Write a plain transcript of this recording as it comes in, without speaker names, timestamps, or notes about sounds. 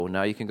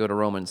now you can go to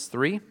Romans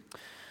 3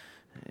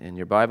 in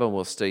your Bible.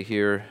 We'll stay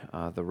here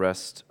the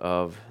rest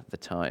of the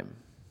time.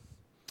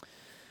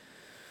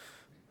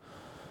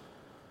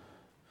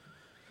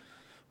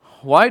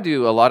 Why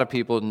do a lot of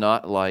people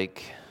not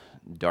like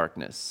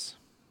darkness?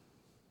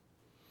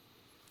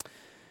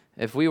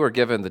 If we were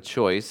given the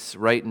choice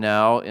right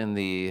now in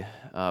the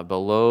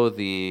below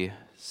the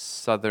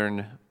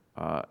southern,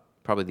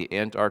 probably the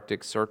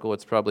Antarctic Circle,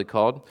 it's probably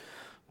called,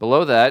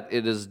 below that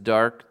it is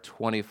dark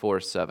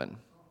 24/7.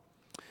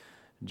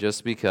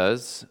 Just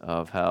because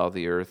of how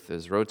the Earth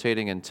is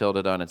rotating and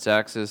tilted on its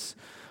axis.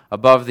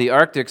 Above the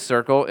Arctic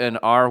Circle in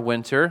our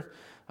winter,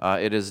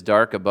 it is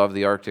dark above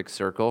the Arctic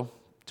Circle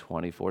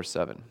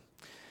 24/7.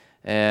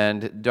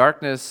 And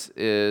darkness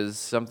is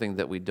something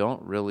that we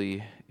don't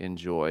really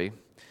enjoy.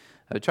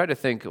 I try to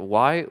think,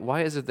 why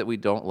is it that we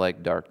don't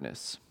like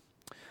darkness?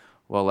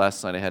 Well,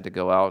 last night I had to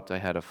go out. I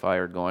had a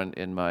fire going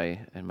in my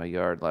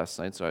yard last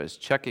night, so I was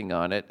checking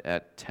on it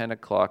at 10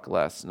 o'clock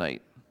last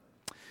night.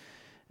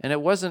 And it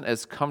wasn't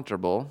as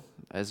comfortable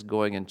as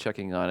going and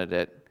checking on it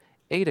at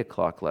 8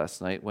 o'clock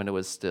last night when it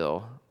was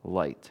still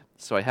light.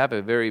 So I have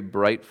a very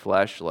bright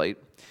flashlight,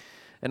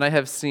 and I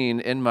have seen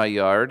in my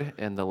yard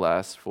in the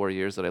last 4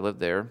 years that I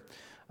lived there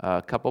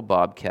a couple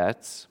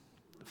bobcats,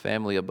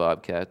 family of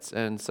bobcats,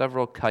 and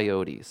several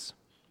coyotes.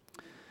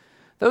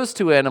 Those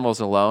two animals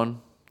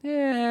alone,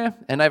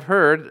 and I've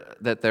heard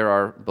that there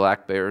are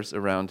black bears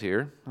around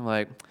here. I'm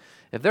like,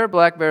 if there are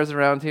black bears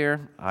around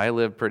here, I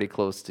live pretty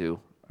close to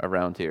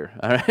around here.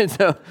 All right,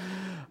 so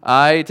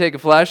I take a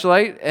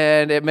flashlight,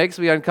 and it makes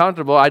me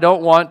uncomfortable. I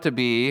don't want to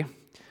be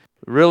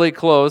really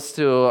close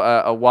to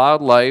a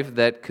wildlife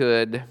that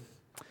could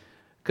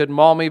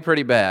maul me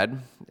pretty bad,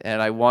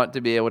 and I want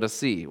to be able to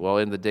see. Well,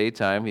 in the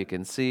daytime, you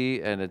can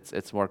see, and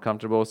it's more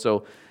comfortable.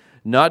 So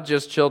not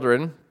just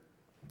children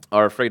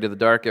are afraid of the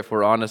dark. If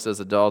we're honest as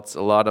adults,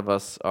 a lot of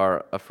us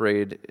are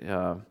afraid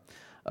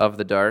of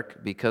the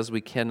dark because we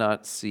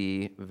cannot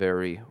see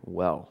very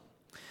well.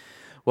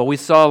 Well, we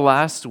saw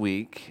last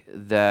week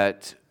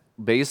that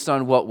based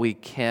on what we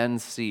can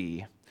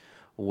see,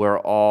 we're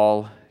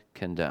all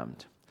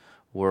condemned.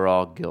 We're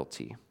all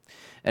guilty.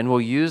 And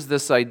we'll use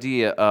this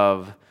idea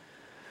of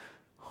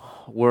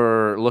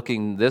we're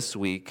looking this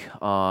week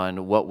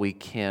on what we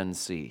can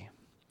see.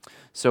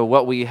 So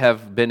what we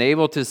have been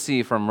able to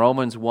see from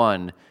Romans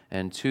 1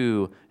 and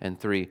 2 and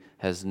 3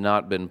 has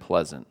not been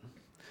pleasant.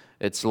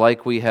 It's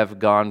like we have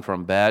gone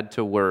from bad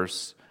to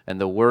worse. And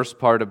the worst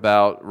part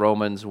about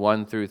Romans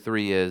 1 through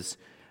 3 is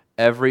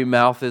every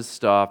mouth is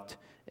stopped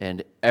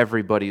and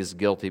everybody is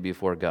guilty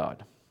before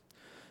God.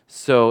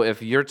 So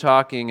if you're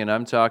talking and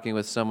I'm talking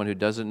with someone who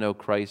doesn't know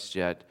Christ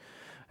yet,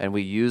 and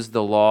we use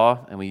the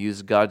law and we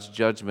use God's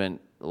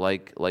judgment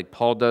like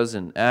Paul does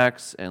in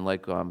Acts and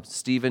like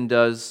Stephen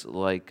does,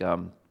 like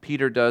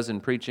Peter does in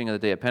preaching on the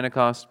day of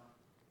Pentecost,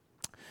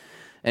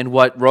 and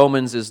what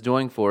Romans is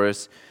doing for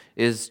us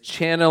is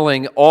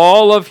channeling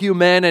all of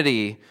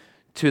humanity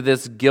to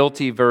this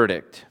guilty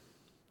verdict.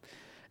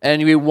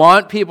 And we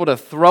want people to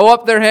throw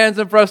up their hands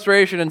in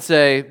frustration and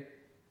say,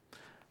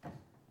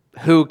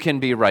 who can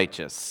be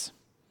righteous?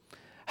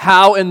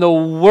 How in the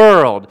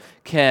world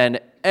can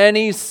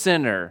any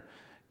sinner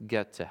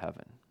get to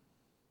heaven?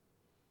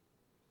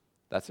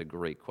 That's a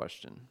great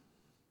question.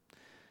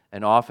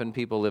 And often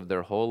people live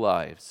their whole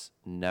lives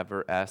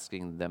never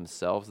asking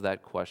themselves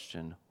that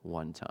question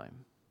one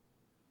time.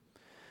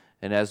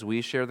 And as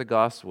we share the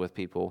gospel with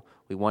people,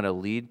 we want to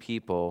lead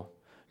people.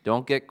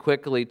 Don't get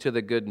quickly to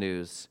the good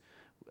news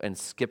and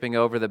skipping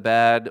over the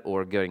bad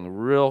or going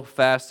real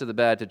fast to the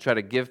bad to try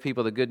to give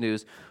people the good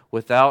news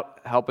without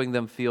helping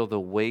them feel the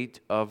weight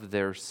of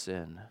their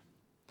sin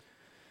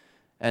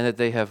and that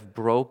they have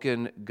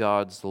broken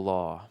God's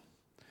law.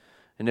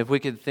 And if we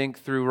can think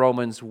through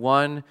Romans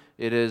 1,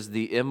 it is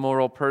the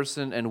immoral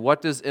person. And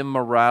what does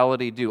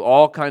immorality do?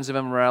 All kinds of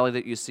immorality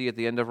that you see at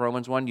the end of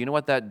Romans 1, you know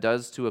what that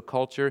does to a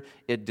culture?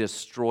 It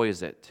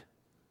destroys it.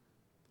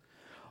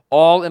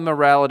 All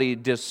immorality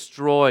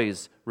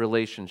destroys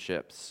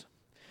relationships.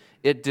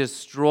 It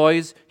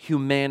destroys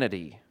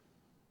humanity.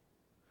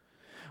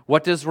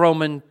 What does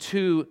Romans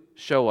 2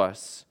 show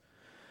us?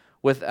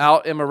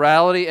 Without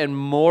immorality and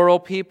moral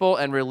people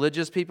and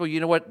religious people, you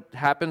know what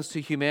happens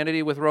to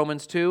humanity with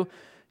Romans 2?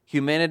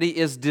 Humanity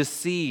is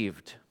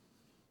deceived.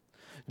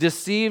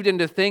 Deceived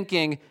into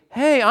thinking,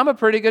 hey, I'm a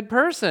pretty good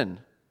person.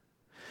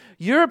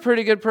 You're a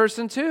pretty good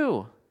person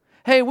too.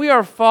 Hey, we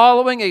are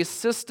following a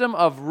system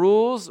of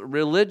rules,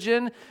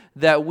 religion,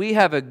 that we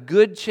have a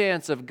good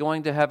chance of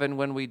going to heaven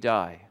when we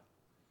die.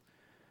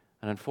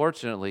 And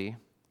unfortunately,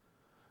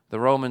 the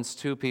Romans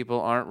 2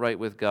 people aren't right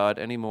with God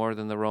any more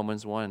than the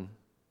Romans 1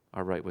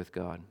 are right with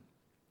God.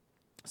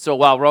 So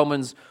while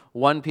Romans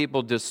 1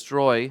 people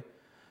destroy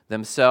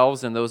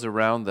themselves and those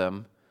around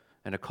them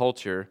and a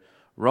culture,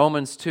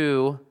 Romans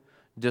 2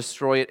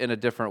 destroy it in a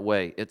different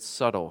way. It's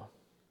subtle.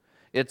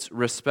 It's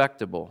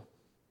respectable.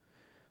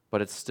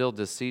 But it's still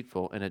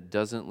deceitful, and it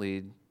doesn't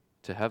lead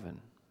to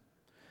heaven.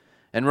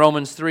 And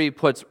Romans 3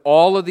 puts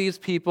all of these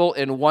people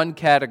in one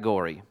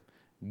category: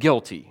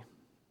 guilty.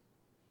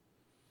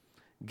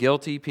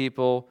 Guilty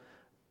people,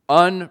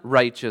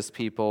 unrighteous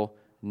people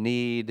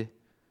need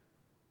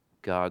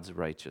God's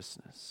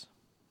righteousness.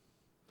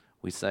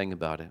 We sang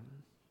about it.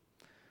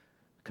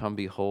 Come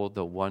behold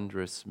the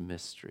wondrous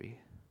mystery.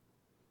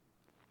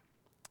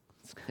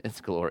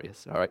 It's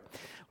glorious. All right.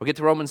 We'll get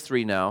to Romans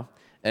 3 now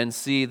and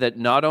see that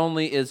not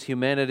only is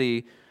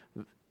humanity,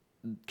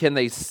 can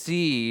they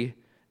see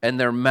and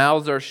their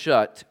mouths are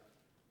shut,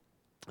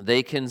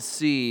 they can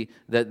see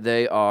that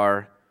they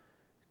are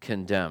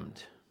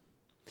condemned.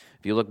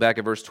 If you look back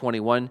at verse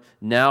 21,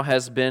 now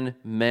has been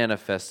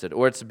manifested,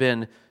 or it's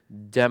been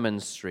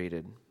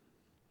demonstrated.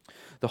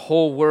 The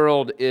whole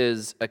world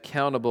is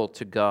accountable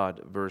to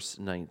God, verse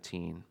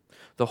 19.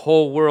 The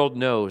whole world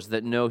knows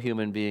that no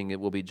human being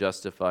will be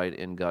justified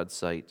in God's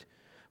sight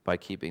by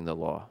keeping the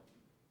law,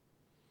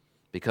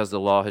 because the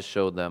law has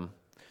showed them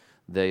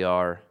they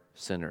are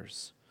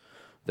sinners.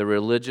 The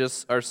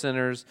religious are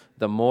sinners,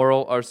 the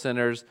moral are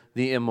sinners,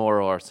 the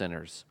immoral are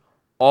sinners.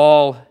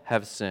 All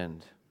have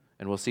sinned,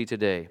 and we'll see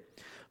today.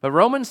 But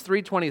Romans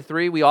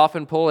 3:23, we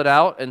often pull it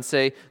out and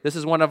say this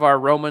is one of our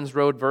Romans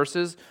Road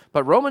verses,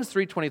 but Romans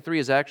 3:23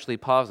 is actually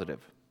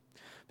positive,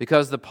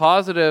 because the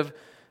positive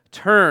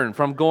turn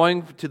from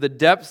going to the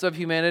depths of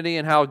humanity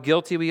and how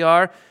guilty we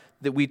are,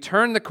 that we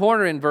turn the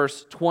corner in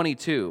verse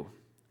 22.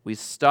 We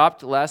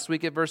stopped last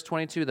week at verse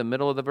 22, the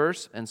middle of the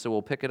verse, and so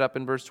we'll pick it up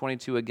in verse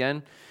 22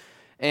 again.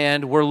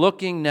 And we're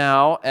looking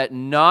now at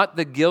not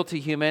the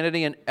guilty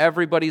humanity, and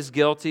everybody's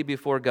guilty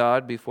before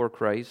God, before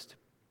Christ,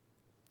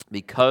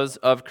 because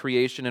of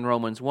creation in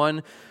Romans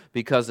 1,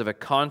 because of a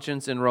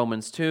conscience in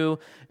Romans 2,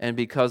 and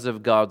because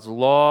of God's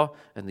law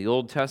and the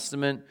Old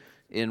Testament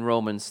in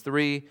Romans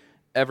 3.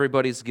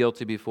 Everybody's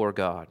guilty before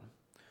God.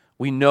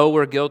 We know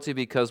we're guilty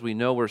because we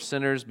know we're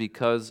sinners,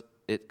 because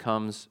it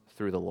comes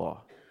through the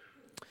law.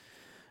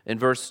 In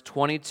verse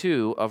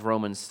 22 of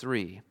Romans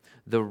 3,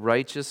 the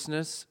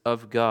righteousness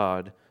of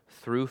God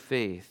through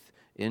faith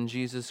in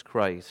Jesus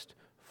Christ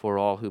for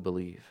all who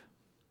believe.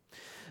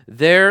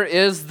 There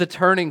is the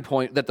turning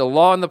point that the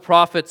law and the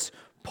prophets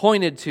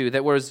pointed to,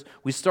 that was,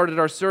 we started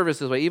our service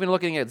this way, even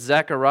looking at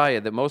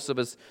Zechariah, that most of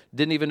us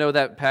didn't even know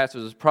that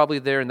passage was probably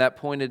there, and that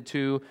pointed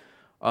to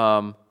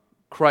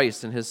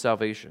Christ and his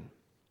salvation.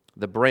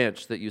 The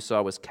branch that you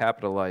saw was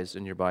capitalized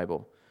in your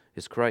Bible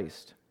is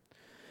Christ.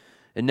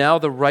 And now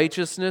the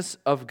righteousness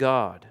of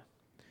God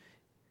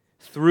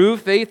through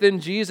faith in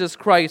Jesus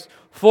Christ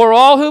for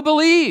all who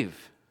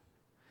believe.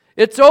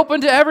 It's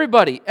open to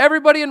everybody.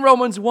 Everybody in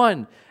Romans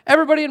 1,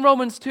 everybody in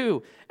Romans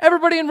 2,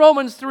 everybody in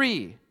Romans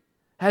 3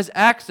 has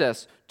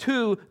access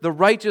to the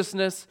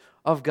righteousness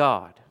of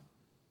God.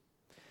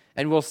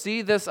 And we'll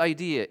see this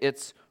idea.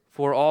 It's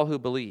for all who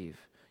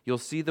believe. You'll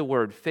see the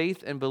word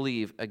faith and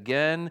believe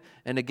again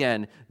and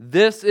again.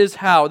 This is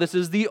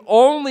the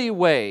only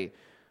way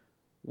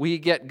we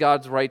get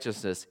God's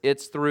righteousness.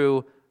 It's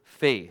through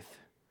faith.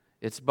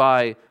 It's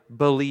by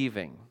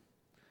believing.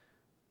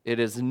 It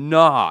is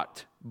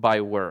not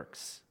by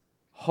works.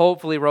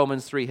 Hopefully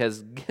Romans 3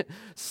 has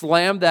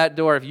slammed that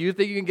door. If you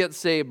think you can get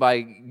saved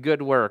by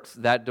good works,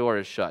 that door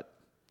is shut.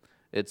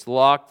 It's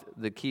locked.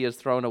 The key is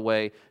thrown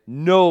away.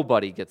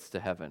 Nobody gets to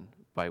heaven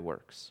by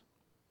works.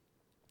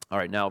 All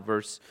right, now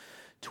verse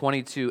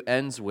 22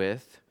 ends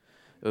with,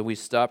 we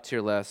stopped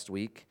here last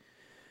week,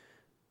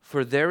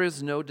 for there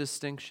is no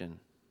distinction.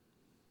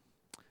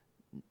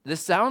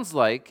 This sounds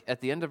like, at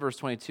the end of verse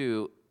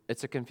 22,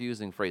 it's a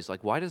confusing phrase.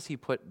 Like, why does he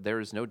put there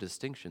is no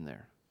distinction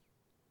there?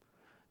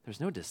 There's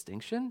no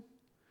distinction?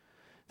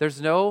 There's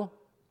no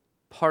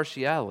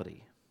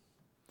partiality.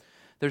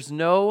 There's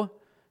no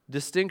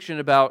distinction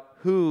about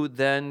who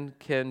then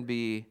can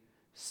be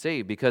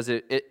saved, because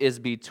it is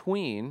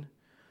between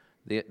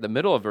the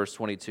middle of verse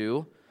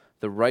 22,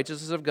 the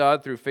righteousness of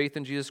God through faith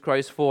in Jesus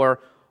Christ for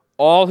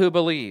all who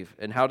believe.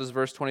 And how does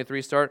verse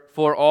 23 start?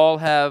 For all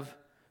have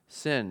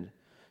sinned.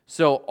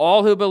 So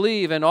all who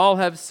believe and all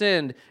have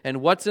sinned.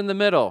 And what's in the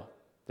middle?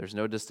 There's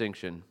no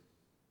distinction.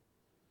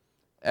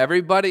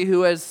 Everybody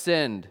who has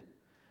sinned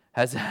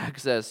has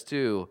access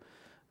to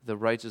the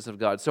righteousness of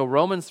God. So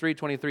Romans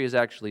 3:23 is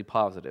actually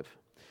positive.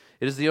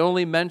 It is the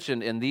only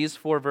mention in these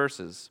 4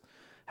 verses,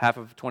 half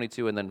of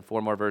 22 and then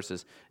 4 more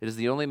verses. It is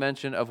the only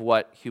mention of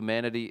what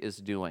humanity is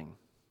doing.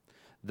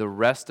 The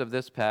rest of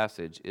this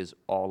passage is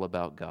all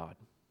about God,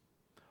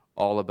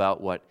 all about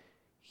what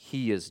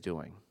He is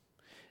doing.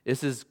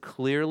 This is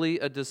clearly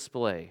a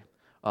display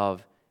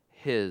of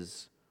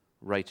His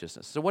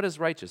righteousness. So what is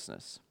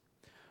righteousness?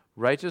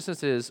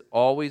 Righteousness is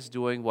always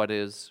doing what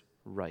is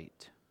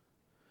right.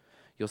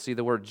 You'll see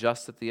the word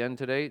just at the end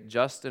today.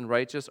 Just and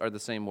righteous are the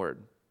same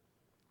word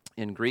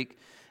in Greek.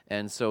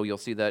 And so you'll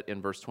see that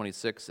in verse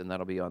 26, and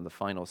that'll be on the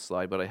final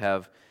slide. But I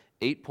have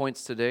 8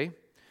 points today,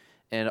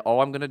 and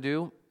all I'm going to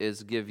do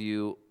is give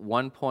you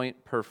 1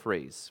 point per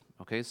phrase.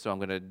 Okay, so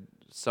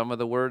some of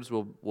the words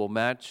will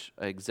match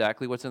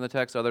exactly what's in the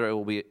text. Other, it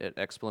will be an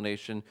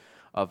explanation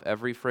of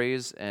every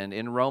phrase. And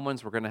in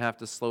Romans, we're going to have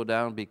to slow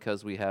down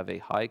because we have a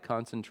high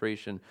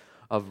concentration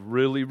of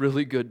really,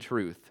 really good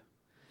truth.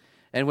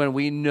 And when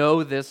we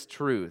know this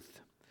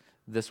truth,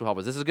 this will help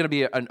us. This is going to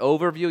be an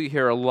overview. You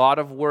hear a lot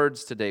of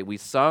words today. We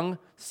sung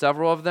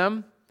several of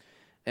them,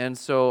 and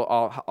so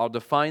I'll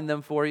define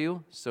them for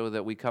you so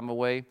that we come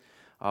away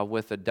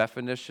with a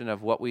definition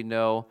of what we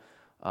know,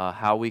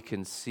 how we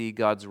can see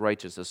God's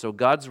righteousness. So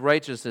God's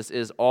righteousness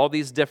is all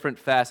these different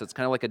facets,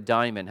 kind of like a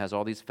diamond has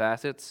all these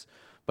facets,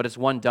 but it's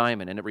one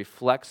diamond, and it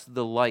reflects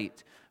the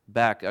light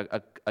back.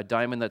 A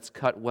diamond that's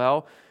cut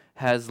well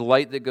has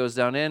light that goes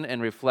down in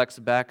and reflects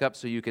back up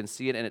so you can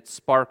see it, and it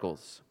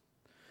sparkles.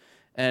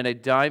 And a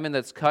diamond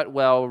that's cut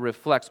well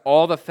reflects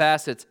all the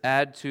facets,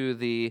 add to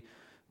the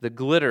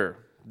glitter,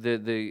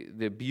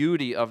 the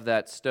beauty of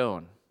that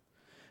stone.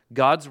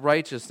 God's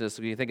righteousness,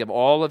 when you think of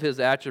all of his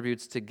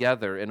attributes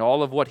together and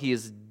all of what he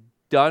has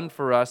done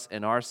for us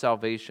in our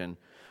salvation,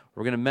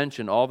 we're going to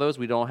mention all those.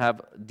 We don't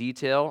have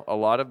detail,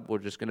 we're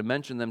just going to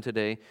mention them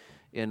today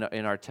in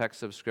our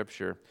text of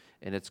Scripture,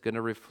 and it's going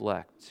to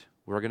reflect.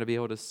 We're going to be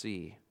able to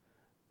see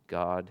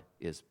God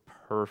is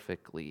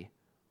perfectly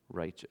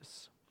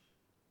righteous.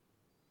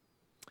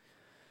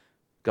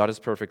 God is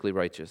perfectly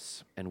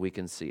righteous, and we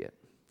can see it.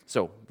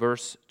 So,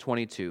 verse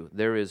 22,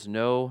 there is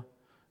no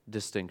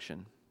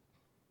distinction.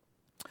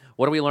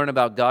 What do we learn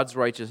about God's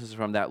righteousness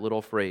from that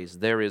little phrase?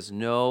 There is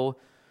no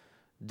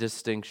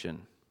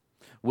distinction.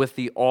 With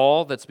the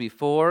all that's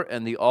before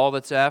and the all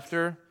that's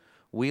after,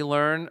 we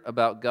learn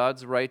about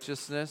God's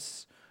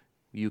righteousness.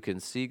 You can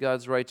see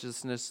God's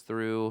righteousness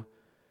through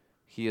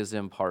he is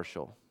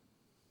impartial.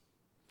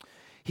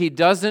 He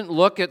doesn't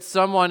look at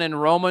someone in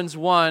Romans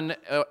 1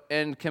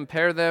 and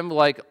compare them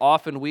like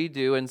often we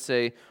do and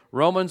say,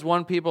 Romans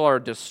 1 people are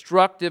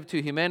destructive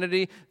to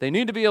humanity. They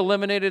need to be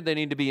eliminated. They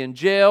need to be in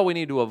jail. We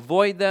need to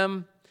avoid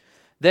them.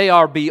 They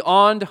are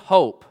beyond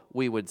hope,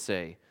 we would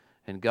say.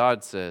 And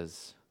God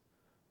says,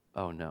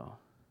 oh no.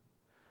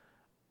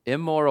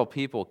 Immoral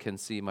people can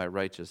see my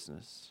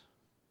righteousness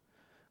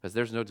because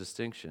there's no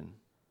distinction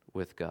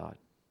with God.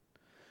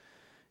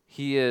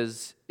 He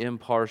is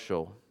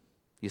impartial.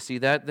 You see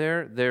that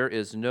there? There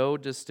is no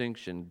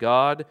distinction.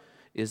 God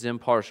is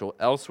impartial.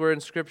 Elsewhere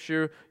in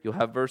Scripture, you'll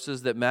have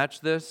verses that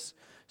match this.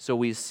 So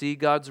we see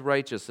God's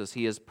righteousness.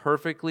 He is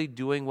perfectly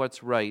doing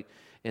what's right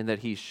in that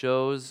he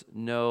shows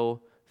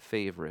no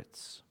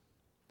favorites.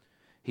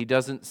 He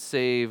doesn't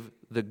save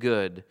the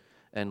good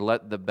and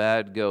let the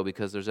bad go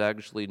because there's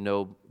actually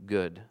no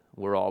good.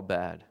 We're all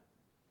bad.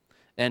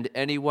 And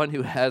anyone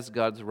who has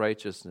God's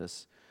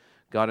righteousness,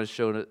 God has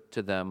shown it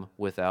to them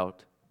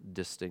without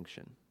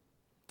distinction.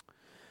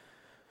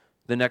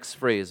 The next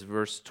phrase,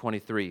 verse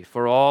 23,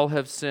 for all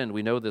have sinned.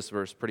 We know this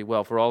verse pretty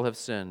well. For all have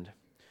sinned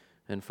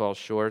and fall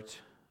short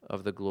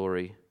of the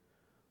glory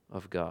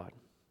of God.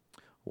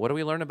 What do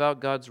we learn about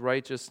God's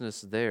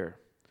righteousness there?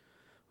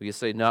 Well, you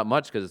say not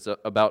much because it's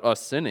about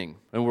us sinning,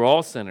 and we're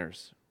all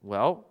sinners.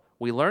 Well,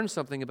 we learn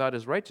something about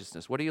his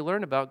righteousness. What do you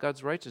learn about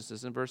God's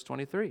righteousness in verse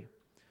 23?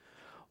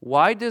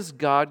 Why does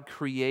God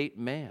create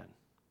man?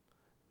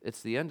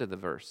 It's the end of the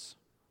verse.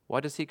 Why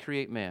does he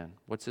create man?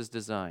 What's his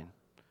design?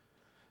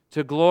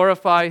 To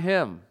glorify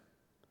him.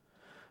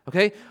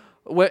 Okay?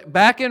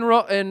 Back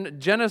in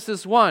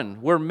Genesis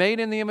 1, we're made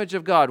in the image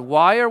of God.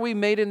 Why are we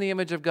made in the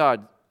image of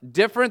God?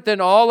 Different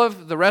than all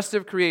of the rest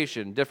of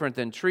creation. Different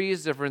than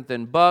trees, different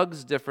than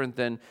bugs, different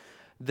than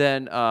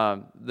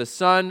the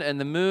sun and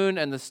the moon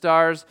and the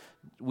stars.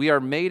 We are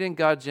made in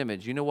God's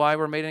image. You know why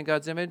we're made in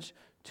God's image?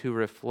 To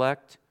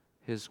reflect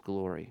his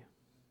glory.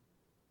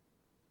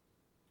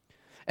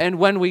 And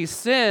when we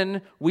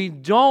sin, we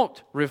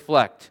don't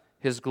reflect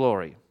his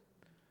glory.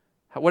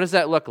 What does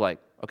that look like?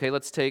 Okay,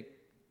 let's take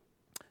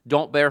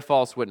don't bear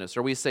false witness,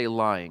 or we say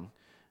lying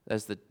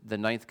as the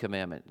ninth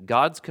commandment.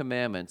 God's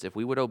commandments, if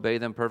we would obey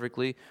them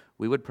perfectly,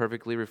 we would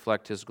perfectly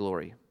reflect his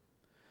glory.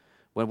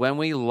 When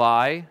we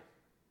lie,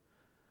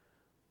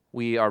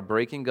 we are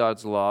breaking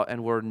God's law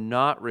and we're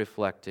not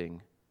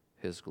reflecting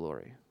his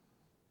glory.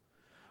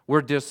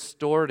 We're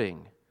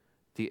distorting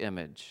the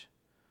image.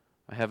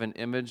 I have an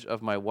image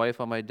of my wife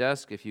on my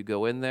desk. If you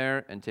go in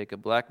there and take a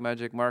black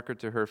magic marker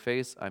to her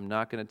face, I'm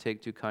not going to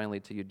take too kindly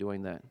to you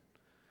doing that.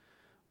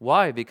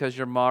 Why? Because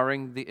you're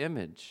marring the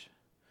image.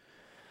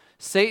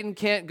 Satan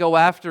can't go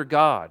after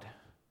God,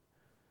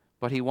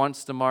 but he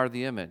wants to mar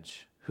the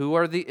image. Who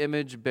are the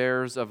image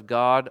bearers of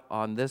God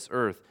on this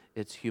earth?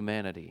 It's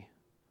humanity.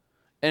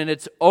 And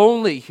it's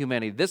only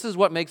humanity. This is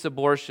what makes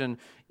abortion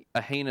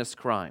a heinous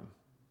crime.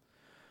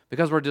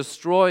 Because we're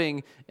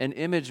destroying an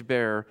image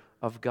bearer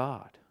of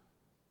God.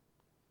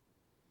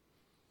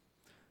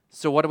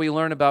 So what do we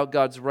learn about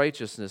God's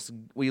righteousness?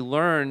 We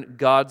learn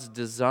God's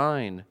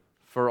design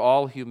for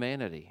all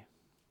humanity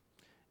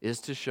is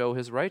to show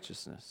his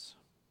righteousness.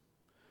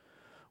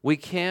 We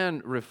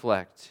can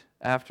reflect,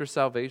 after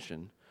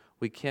salvation,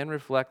 we can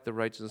reflect the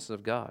righteousness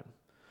of God.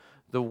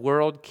 The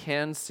world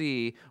can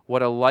see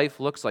what a life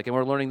looks like, and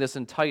we're learning this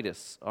in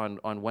Titus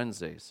on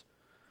Wednesdays.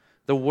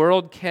 The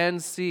world can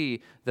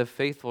see the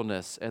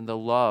faithfulness and the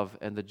love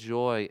and the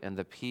joy and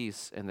the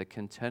peace and the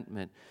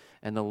contentment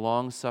and the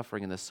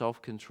long-suffering and the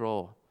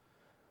self-control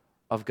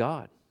of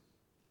God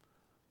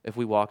if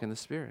we walk in the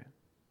Spirit.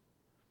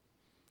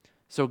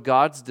 So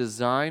God's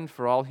design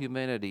for all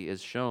humanity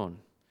is shown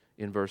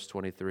in verse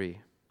 23.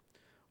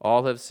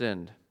 All have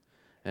sinned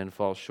and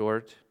fall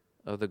short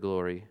of the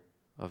glory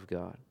of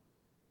God.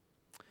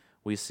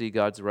 We see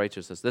God's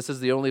righteousness. This is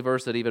the only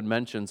verse that even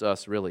mentions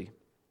us, really,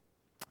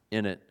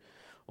 in it,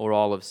 or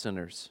all of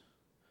sinners.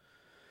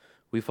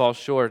 We fall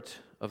short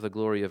of the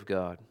glory of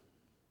God.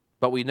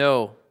 But we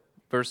know,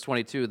 verse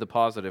 22, the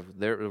positive,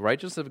 the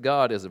righteousness of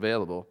God is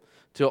available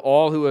to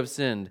all who have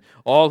sinned,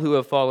 all who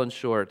have fallen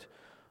short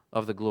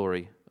of the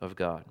glory of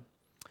God.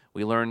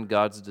 We learn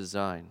God's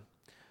design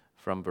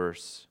from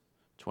verse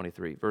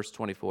 23. Verse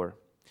 24.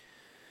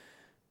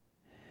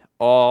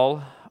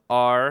 All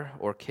are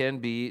or can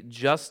be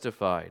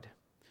justified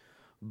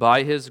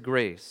by His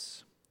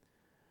grace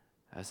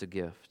as a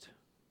gift.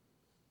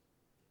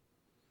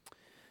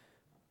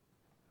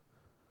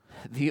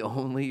 The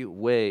only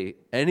way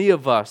any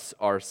of us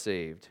are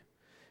saved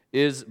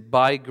is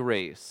by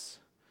grace,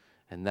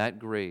 and that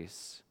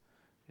grace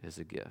is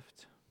a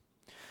gift.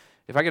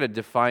 If I got to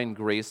define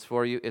grace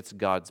for you, it's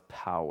God's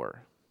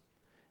power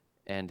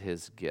and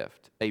His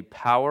gift. A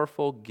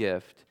powerful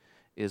gift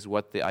is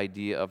what the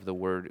idea of the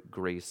word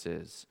grace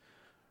is.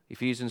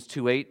 Ephesians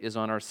 2:8 is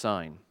on our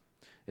sign.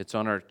 It's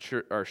on our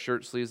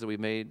shirt sleeves that we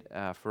made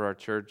for our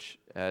church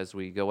as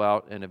we go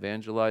out and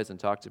evangelize and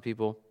talk to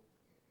people,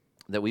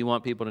 that we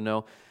want people to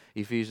know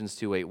Ephesians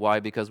 2:8.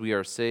 Why? Because we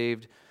are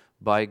saved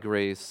by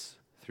grace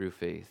through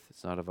faith.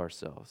 It's not of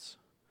ourselves.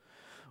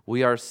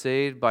 We are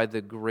saved by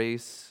the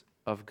grace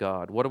of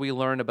God. What do we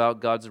learn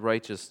about God's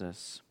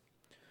righteousness?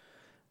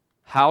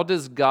 How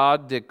does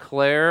God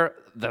declare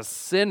the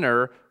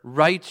sinner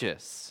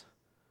righteous?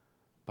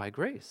 By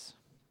grace.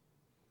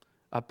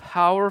 A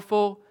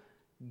powerful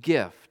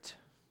gift.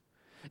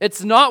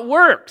 It's not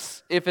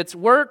works. If it's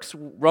works,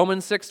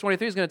 Romans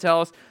 6:23 is going to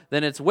tell us,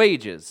 then it's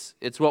wages.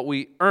 It's what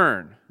we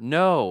earn.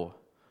 No.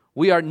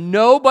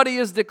 Nobody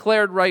is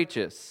declared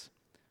righteous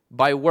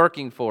by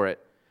working for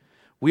it.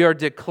 We are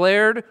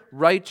declared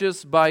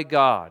righteous by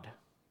God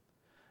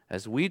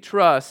as we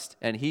trust,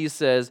 and He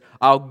says,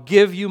 I'll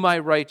give you my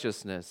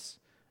righteousness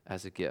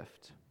as a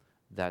gift.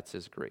 That's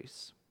His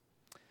grace.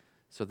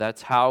 So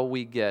that's how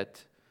we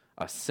get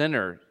a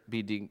sinner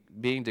being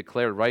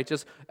declared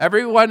righteous.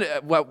 Everyone,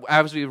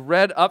 as we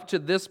read up to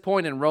this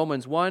point in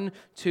Romans 1,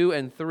 2,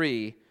 and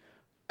 3,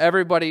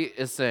 everybody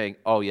is saying,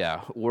 oh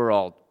yeah, we're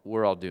all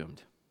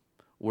doomed.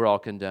 We're all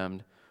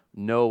condemned.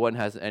 No one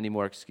has any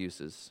more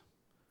excuses.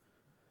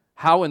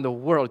 How in the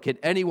world can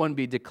anyone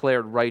be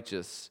declared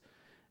righteous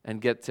and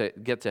get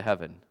to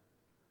heaven?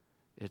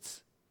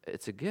 It's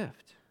a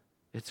gift.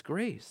 It's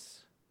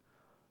grace.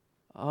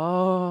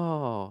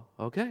 Oh,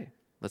 okay.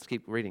 Let's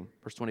keep reading.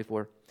 Verse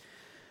 24.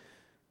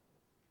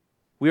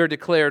 We are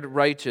declared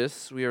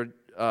righteous. We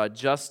are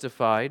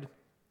justified.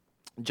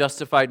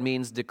 Justified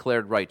means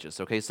declared righteous.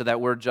 Okay, so that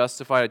word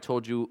justified, I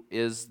told you,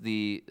 is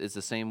the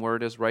same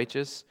word as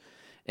righteous.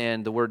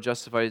 And the word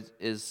justified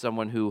is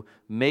someone who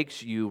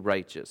makes you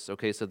righteous.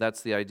 Okay, so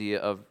that's the idea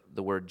of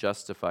the word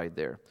justified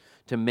there.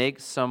 To make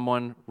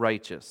someone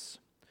righteous.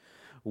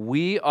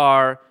 We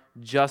are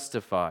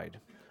justified.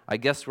 I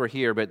guess we're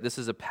here, but this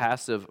is a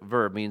passive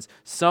verb. Means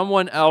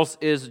someone else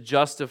is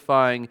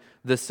justifying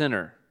the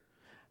sinner.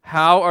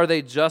 How are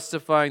they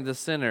justifying the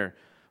sinner?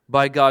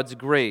 By God's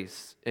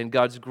grace. And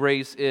God's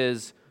grace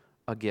is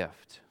a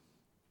gift.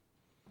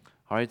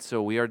 All right,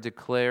 so we are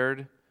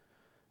declared,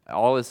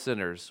 all as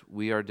sinners,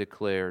 we are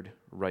declared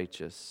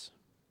righteous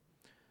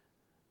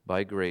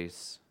by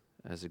grace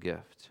as a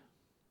gift.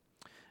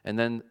 And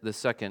then the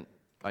second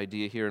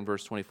idea here in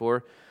verse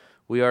 24,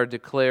 we are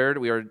declared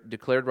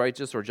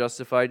righteous or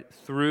justified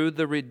through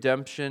the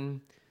redemption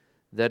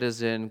that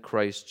is in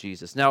Christ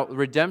Jesus. Now,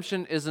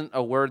 redemption isn't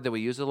a word that we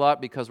use a lot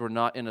because we're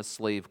not in a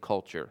slave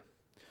culture.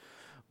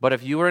 But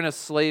if you were in a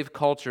slave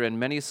culture, and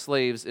many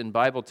slaves in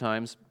Bible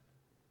times,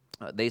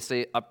 they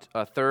say up to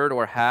a third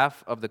or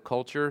half of the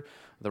culture,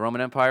 the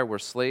Roman Empire, were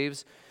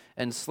slaves.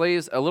 And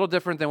slaves, a little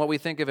different than what we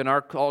think of in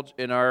our culture,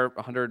 in our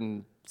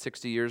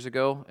 160 years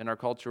ago, in our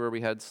culture where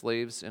we had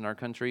slaves in our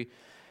country.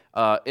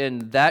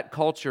 In that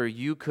culture,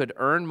 you could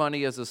earn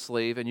money as a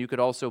slave, and you could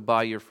also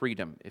buy your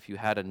freedom if you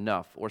had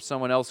enough, or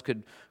someone else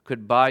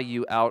could buy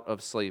you out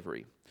of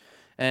slavery.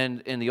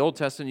 And in the Old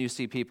Testament, you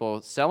see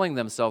people selling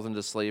themselves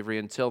into slavery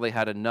until they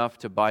had enough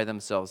to buy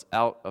themselves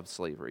out of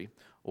slavery,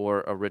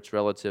 or a rich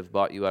relative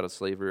bought you out of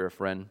slavery, or a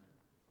friend.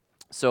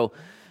 So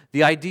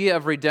the idea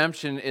of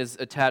redemption is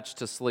attached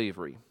to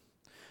slavery.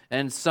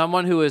 And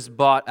someone who is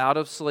bought out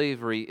of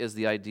slavery is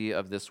the idea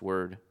of this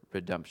word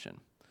redemption.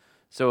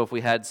 So if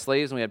we had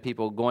slaves and we had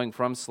people going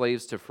from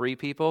slaves to free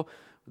people,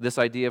 this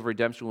idea of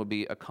redemption would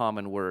be a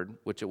common word,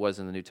 which it was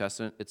in the New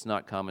Testament. It's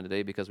not common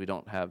today because we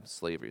don't have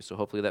slavery. So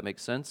hopefully that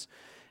makes sense.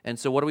 And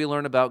so what do we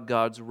learn about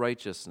God's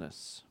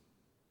righteousness?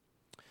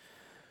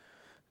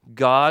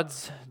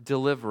 God's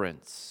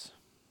deliverance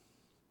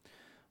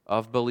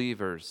of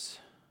believers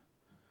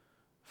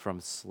from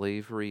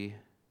slavery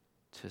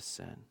to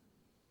sin.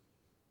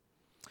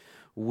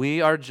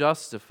 We are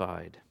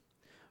justified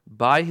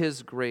by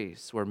His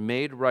grace. We're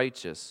made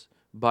righteous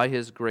by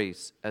His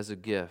grace as a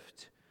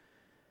gift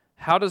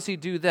How does he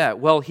do that?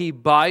 Well, he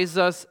buys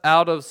us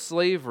out of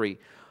slavery.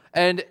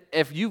 And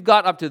if you've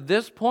got up to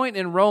this point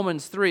in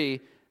Romans 3,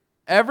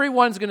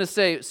 everyone's going to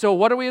say, so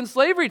what are we in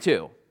slavery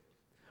to?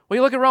 Well,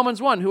 you look at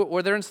Romans 1, who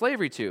are they in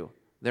slavery to?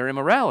 Their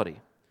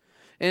immorality.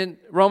 In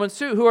Romans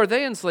 2, who are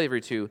they in slavery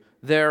to?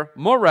 Their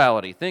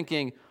morality,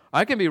 thinking,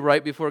 I can be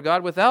right before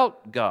God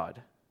without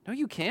God. No,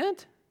 you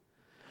can't.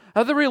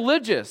 The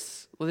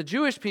religious, the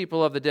Jewish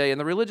people of the day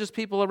and the religious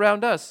people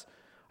around us,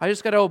 I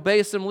just got to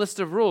obey some list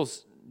of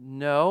rules.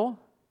 No.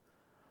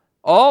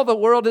 All the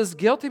world is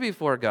guilty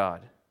before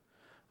God.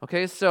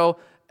 Okay, so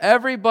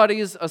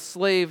everybody's a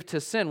slave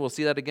to sin. We'll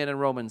see that again in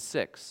Romans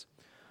 6.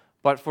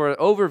 But for an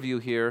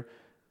overview here,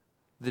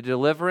 the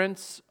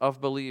deliverance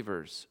of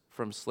believers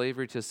from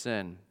slavery to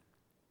sin,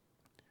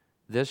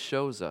 this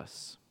shows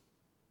us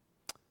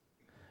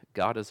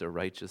God is a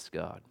righteous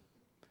God.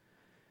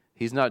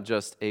 He's not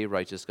just a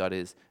righteous God, He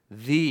is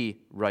the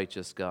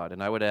righteous God.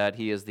 And I would add,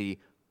 He is the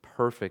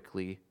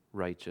perfectly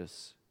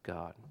righteous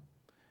God.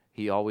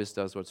 He always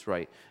does what's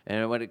right.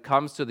 And when it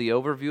comes to the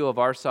overview of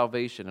our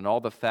salvation and all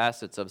the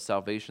facets of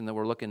salvation that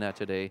we're looking at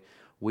today,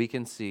 we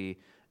can see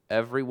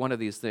every one of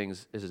these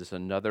things is just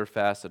another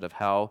facet of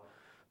how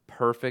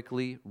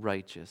perfectly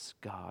righteous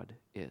God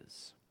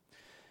is.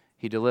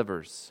 He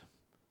delivers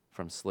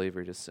from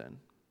slavery to sin.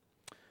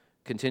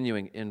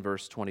 Continuing in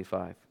verse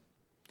 25.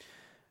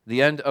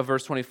 The end of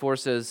verse 24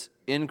 says,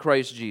 in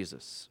Christ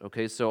Jesus.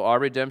 Okay, so our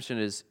redemption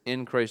is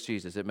in Christ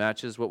Jesus. It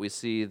matches what we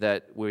see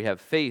that we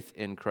have faith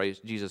in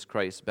Christ, Jesus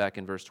Christ, back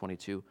in verse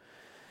 22.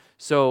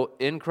 So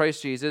in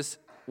Christ Jesus,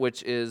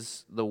 which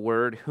is the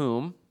word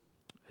whom,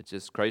 which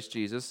is Christ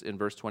Jesus in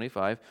verse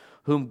 25,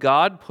 whom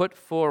God put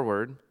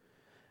forward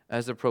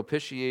as a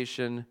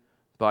propitiation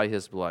by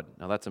His blood.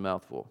 Now that's a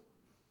mouthful.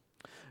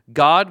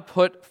 God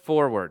put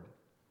forward.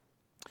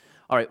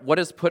 All right, what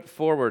does put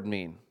forward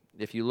mean?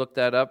 If you look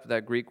that up,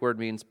 that Greek word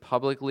means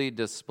publicly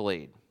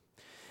displayed.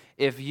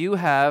 If you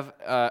have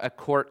a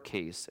court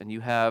case and you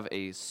have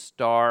a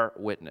star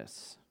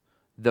witness,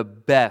 the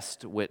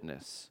best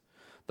witness,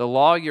 the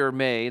lawyer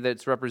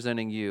that's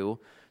representing you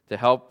to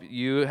help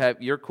you have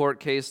your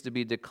court case to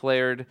be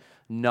declared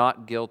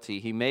not guilty,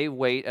 he may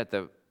wait at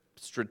the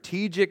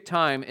strategic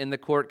time in the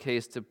court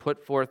case to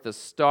put forth the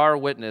star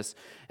witness.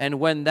 And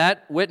when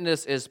that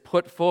witness is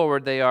put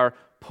forward, they are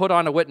put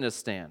on a witness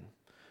stand.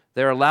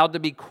 They're allowed to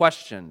be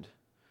questioned.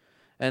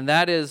 And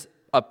that is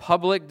a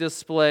public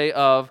display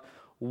of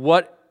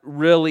what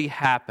really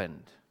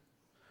happened.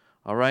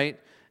 All right?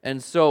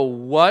 And so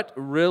what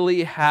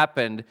really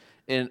happened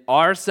in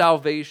our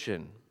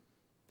salvation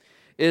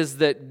is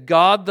that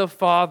God the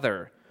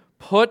Father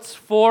puts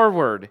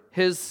forward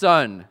His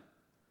Son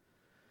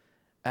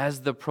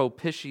as the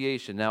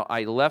propitiation. Now,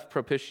 I left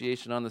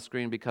propitiation on the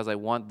screen because I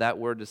want that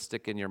word to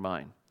stick in your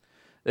mind.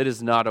 It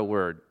is not a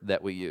word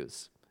that we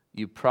use.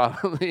 You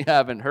probably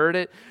haven't heard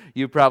it.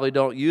 You probably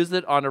don't use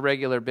it on a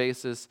regular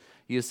basis.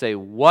 You say,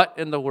 what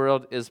in the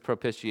world is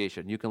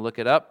propitiation? You can look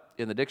it up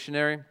in the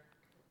dictionary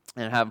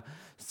and have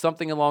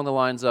something along the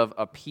lines of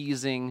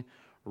appeasing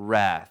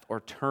wrath or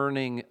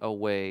turning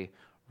away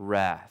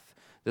wrath.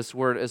 This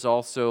word is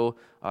also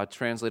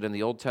translated in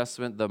the Old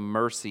Testament, the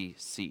mercy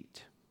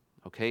seat.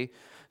 Okay?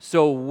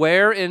 So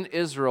where in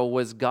Israel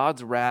was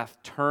God's wrath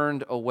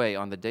turned away?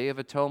 On the Day of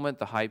Atonement,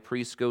 the high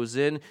priest goes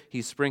in,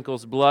 he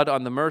sprinkles blood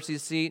on the mercy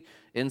seat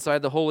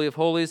inside the Holy of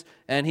Holies,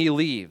 and he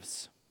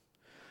leaves.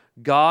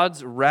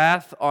 God's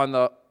wrath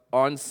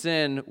on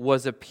sin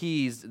was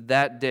appeased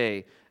that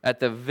day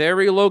at the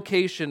very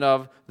location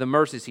of the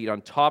mercy seat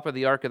on top of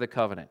the Ark of the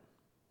Covenant.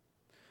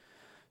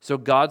 So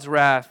God's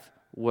wrath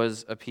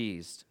was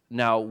appeased.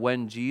 Now,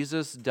 when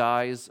Jesus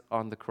dies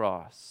on the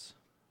cross,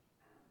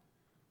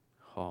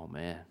 oh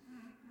man,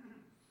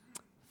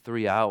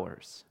 3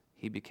 hours,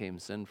 He became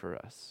sin for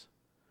us.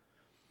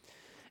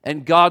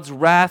 And God's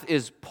wrath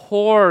is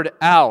poured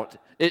out.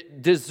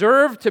 It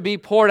deserved to be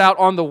poured out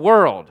on the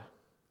world.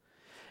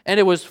 And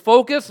it was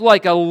focused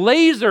like a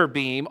laser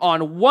beam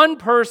on one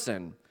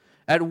person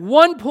at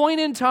one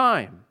point in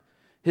time.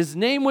 His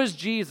name was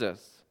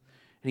Jesus.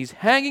 And He's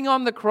hanging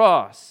on the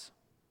cross.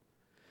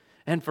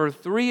 And for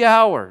 3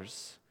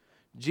 hours,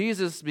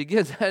 Jesus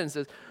begins that and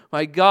says,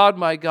 my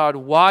God,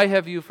 why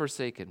have you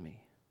forsaken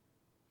me?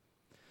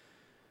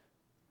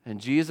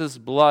 And Jesus'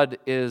 blood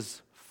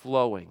is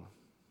flowing.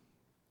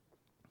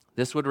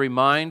 This would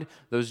remind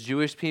those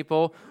Jewish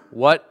people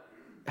what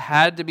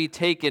had to be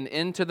taken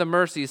into the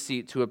mercy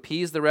seat to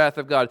appease the wrath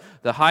of God.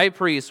 The high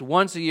priest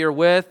once a year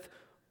with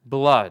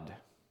blood.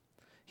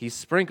 He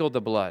sprinkled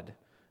the blood,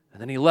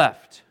 and then He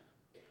left.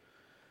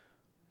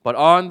 But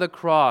on the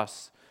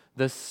cross,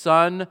 the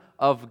Son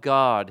of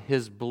God,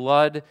 His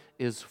blood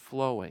is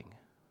flowing.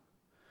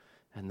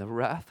 And the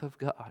wrath of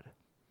God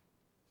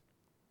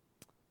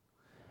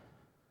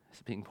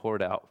is being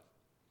poured out.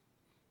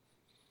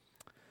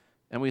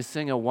 And we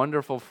sing a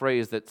wonderful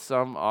phrase that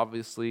some,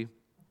 obviously,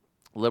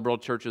 liberal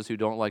churches who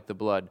don't like the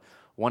blood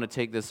want to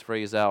take this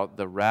phrase out.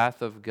 The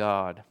wrath of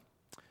God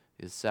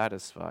is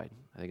satisfied.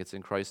 I think it's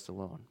in Christ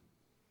alone.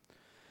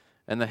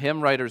 And the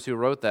hymn writers who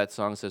wrote that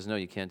song says, no,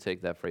 you can't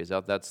take that phrase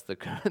out. That's the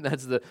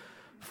that's the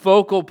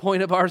focal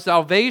point of our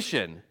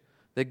salvation,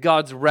 that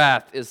God's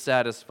wrath is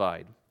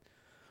satisfied.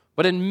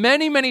 But in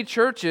many, many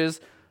churches,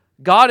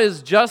 God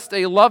is just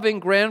a loving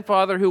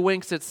grandfather who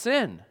winks at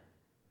sin.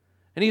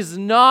 And He's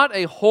not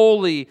a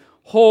holy,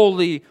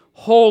 holy,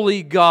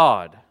 holy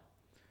God.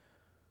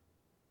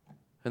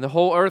 And the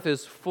whole earth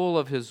is full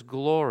of His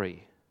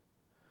glory.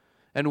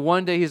 And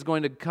one day He's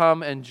going to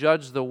come and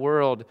judge the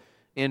world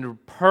in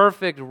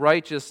perfect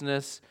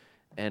righteousness.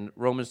 And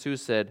Romans 2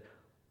 said,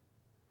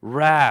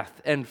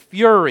 wrath and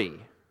fury,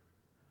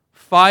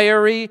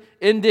 fiery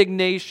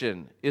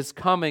indignation is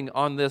coming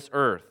on this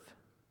earth.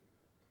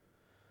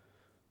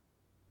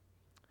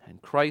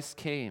 And Christ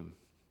came.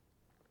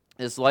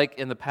 It's like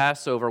in the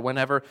Passover,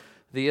 whenever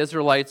the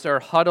Israelites are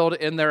huddled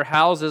in their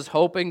houses,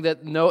 hoping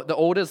that the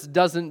oldest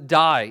doesn't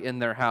die in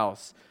their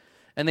house.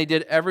 And they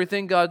did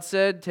everything God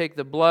said. Take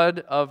the blood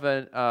of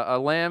a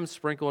lamb,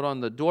 sprinkle it on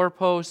the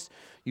doorpost.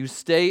 You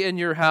stay in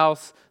your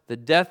house. The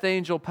death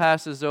angel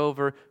passes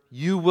over.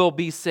 You will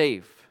be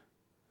safe.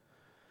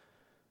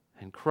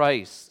 And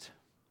Christ,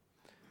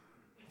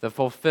 the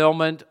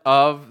fulfillment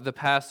of the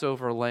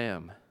Passover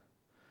lamb,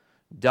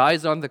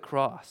 dies on the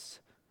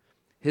cross.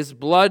 His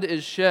blood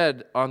is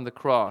shed on the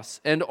cross.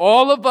 And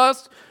all of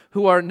us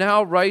who are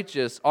now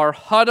righteous are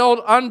huddled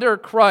under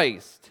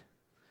Christ.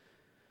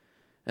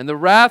 And the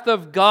wrath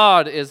of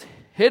God is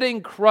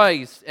hitting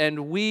Christ,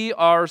 and we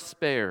are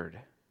spared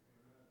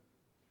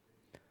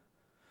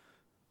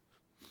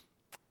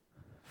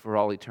for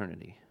all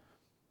eternity.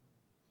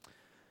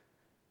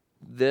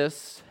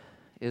 This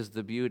is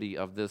the beauty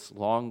of this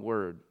long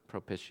word,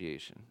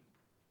 propitiation.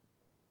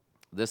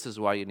 This is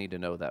why you need to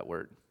know that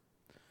word.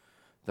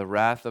 The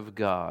wrath of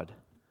God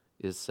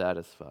is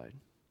satisfied.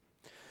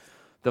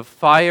 The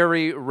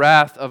fiery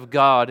wrath of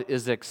God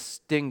is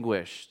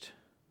extinguished.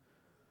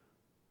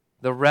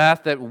 The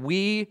wrath that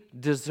we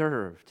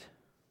deserved.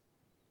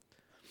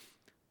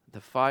 The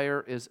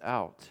fire is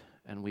out,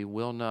 and we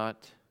will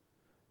not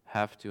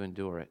have to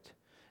endure it.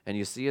 And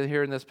you see it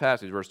here in this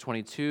passage, verse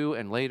 22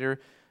 and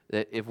later,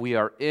 that if we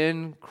are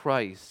in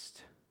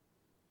Christ,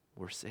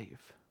 we're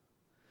safe.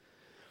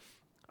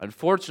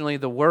 Unfortunately,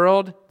 the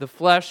world, the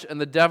flesh,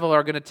 and the devil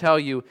are going to tell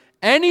you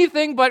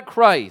anything but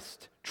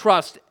Christ.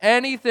 Trust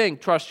anything.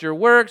 Trust your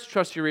works.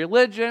 Trust your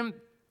religion.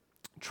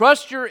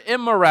 Trust your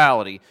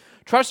immorality.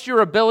 Trust your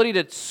ability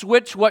to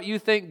switch what you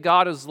think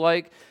God is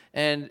like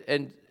and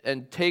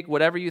take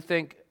whatever you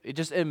think.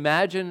 Just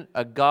imagine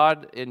a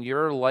God in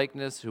your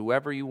likeness,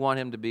 whoever you want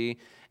Him to be,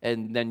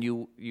 and then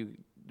you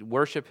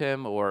worship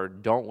Him or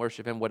don't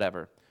worship Him,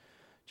 whatever.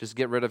 Just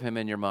get rid of Him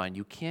in your mind.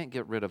 You can't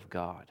get rid of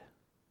God.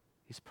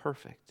 He's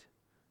perfect.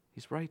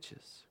 He's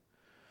righteous.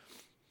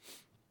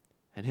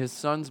 And His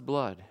Son's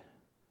blood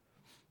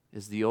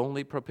is the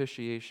only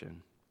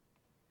propitiation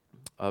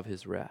of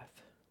His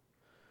wrath,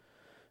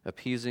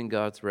 appeasing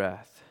God's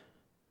wrath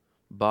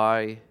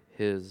by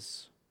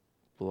His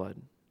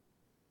blood.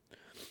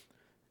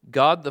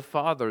 God the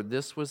Father,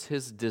 this was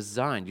His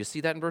design. You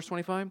see that in verse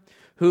 25?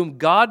 Whom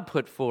God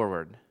put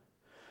forward.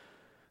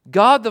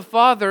 God the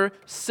Father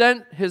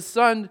sent His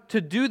Son to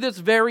do this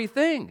very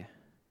thing.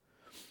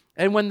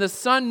 And when the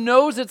Son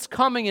knows it's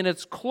coming and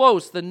it's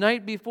close, the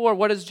night before,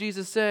 what does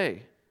Jesus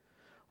say?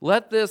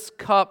 Let this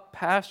cup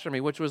pass from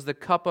me, which was the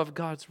cup of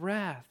God's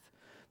wrath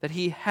that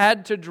He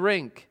had to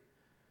drink.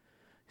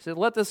 He said,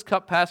 let this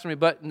cup pass from me,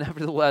 but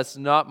nevertheless,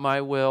 not my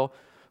will,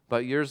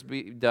 but yours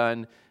be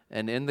done.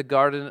 And in the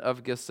Garden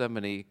of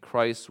Gethsemane,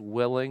 Christ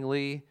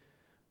willingly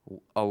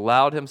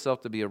allowed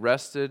Himself to be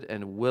arrested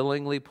and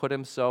willingly put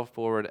Himself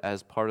forward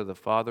as part of the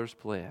Father's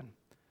plan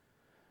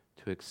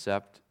to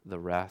accept the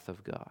wrath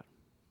of God.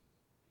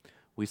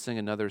 We sing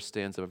another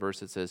stanza of a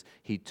verse that says,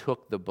 He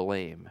took the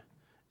blame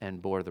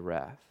and bore the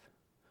wrath.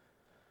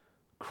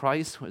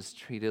 Christ was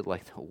treated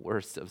like the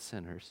worst of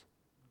sinners.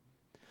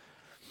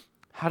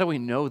 How do we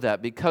know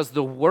that? Because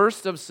the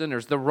worst of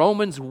sinners, the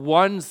Romans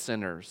 1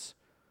 sinners,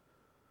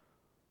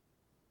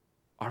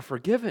 are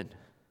forgiven.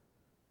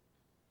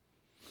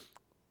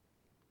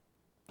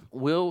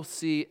 We'll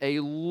see a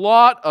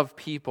lot of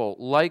people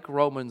like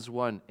Romans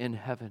 1 in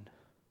heaven.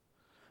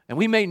 And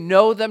we may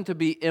know them to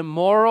be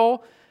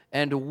immoral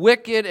and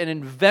wicked and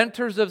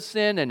inventors of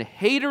sin and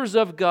haters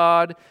of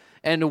God.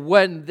 And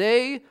when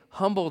they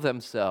humble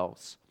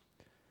themselves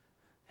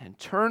and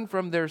turn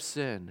from their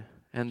sin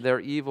and their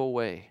evil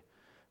way,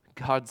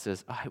 God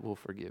says, I will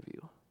forgive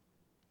you.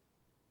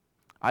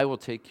 I will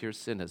take your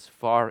sin as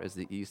far as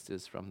the east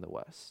is from the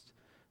west,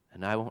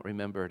 and I won't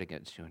remember it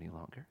against you any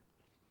longer.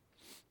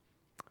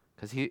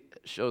 Because He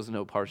shows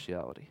no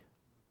partiality.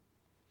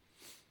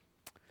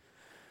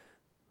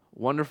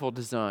 Wonderful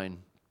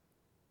design.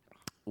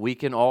 We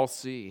can all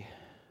see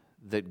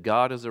that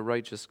God is a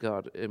righteous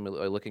God in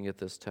looking at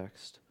this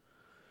text.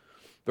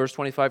 Verse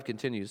 25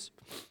 continues.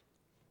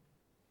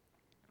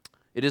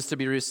 It is to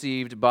be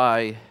received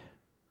by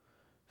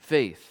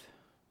faith.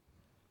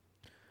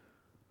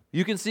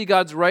 You can see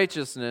God's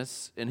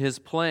righteousness in His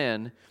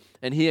plan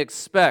And he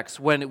expects,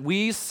 when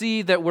we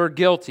see that we're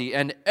guilty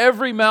and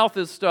every mouth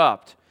is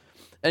stopped,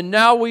 and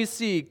now we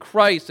see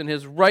Christ and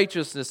his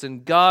righteousness,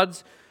 and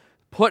God's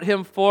put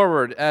him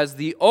forward as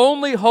the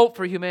only hope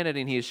for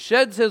humanity, and he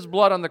sheds his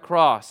blood on the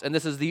cross, and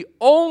this is the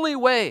only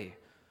way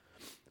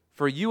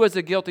for you as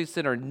a guilty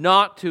sinner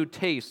not to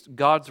taste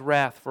God's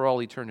wrath for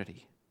all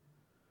eternity.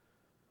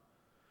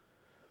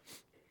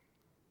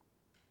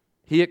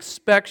 He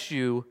expects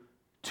you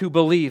to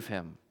believe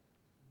him.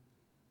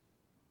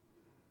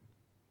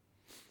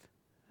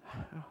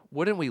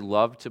 Wouldn't we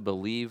love to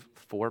believe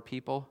for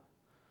people?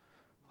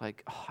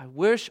 Like, oh, I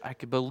wish I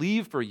could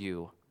believe for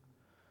you,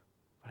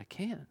 but I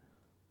can't.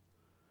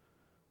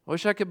 I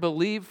wish I could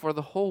believe for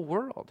the whole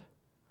world,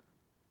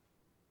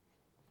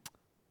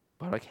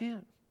 but I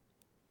can't.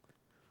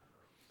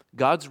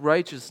 God's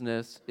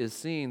righteousness is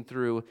seen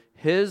through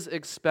his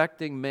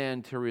expecting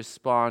man to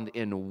respond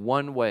in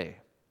one way,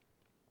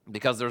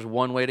 because there's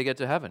one way to get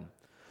to heaven.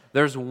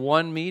 There's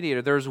one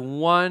mediator. There's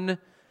one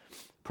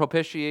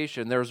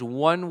propitiation. There's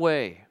one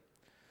way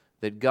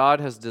that God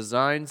has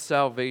designed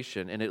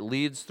salvation, and it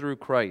leads through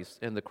Christ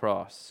and the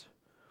cross.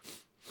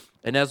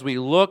 And as we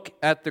look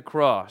at the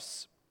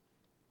cross,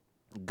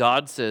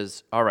 God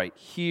says, all right,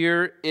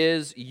 here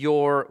is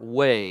your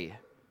way.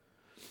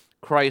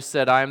 Christ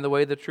said, I am the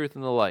way, the truth,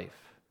 and the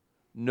life.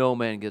 No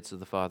man gets to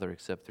the Father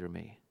except through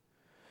me.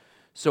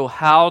 So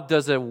how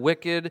does a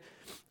wicked,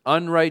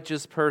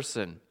 unrighteous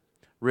person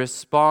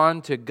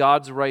respond to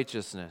God's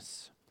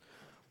righteousness?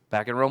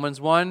 Back in Romans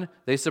 1,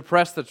 they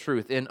suppress the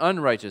truth in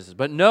unrighteousness.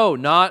 But no,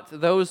 not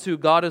those who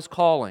God is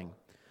calling.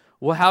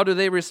 Well, how do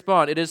they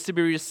respond? It is to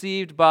be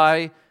received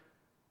by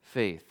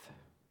faith.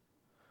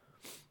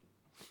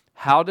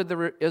 How did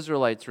the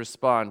Israelites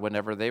respond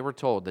whenever they were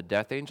told the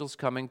death angel's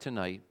coming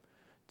tonight?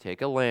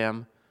 Take a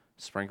lamb,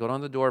 sprinkle it on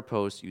the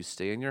doorpost, you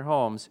stay in your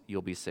homes,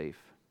 you'll be safe.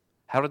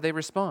 How did they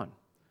respond?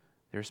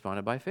 They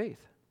responded by faith.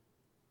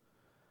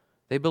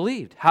 They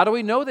believed. How do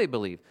we know they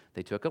believed?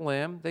 They took a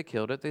lamb, they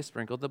killed it, they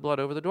sprinkled the blood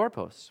over the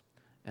doorposts,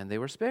 and they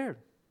were spared.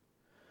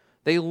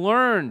 They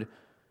learned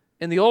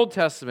in the Old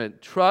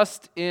Testament,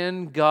 trust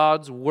in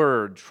God's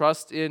word,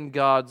 trust in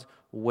God's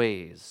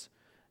ways.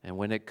 And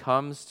when it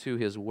comes to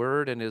his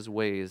word and his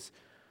ways,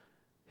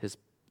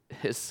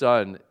 his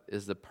son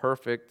is the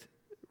perfect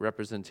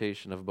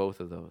representation of both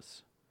of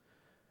those.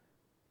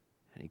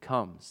 And he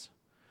comes.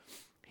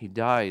 He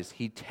dies.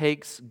 He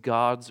takes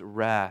God's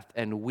wrath,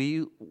 and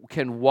we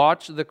can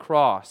watch the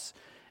cross.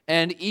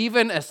 And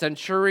even a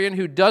centurion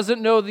who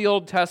doesn't know the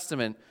Old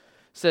Testament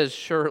says,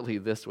 surely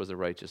this was a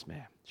righteous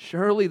man.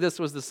 Surely this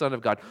was the Son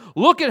of God.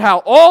 Look at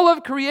how all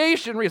of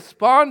creation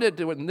responded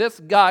to when this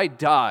guy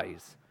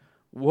dies.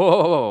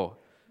 Whoa,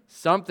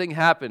 something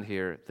happened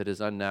here that is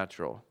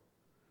unnatural.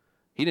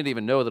 He didn't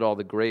even know that all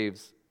the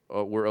graves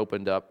were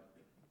opened up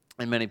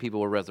and many people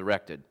were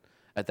resurrected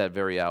at that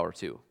very hour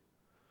too.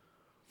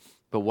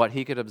 But what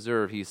he could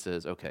observe, he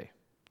says, okay,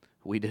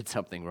 we did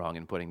something wrong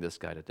in putting this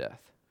guy to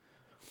death.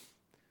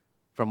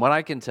 From what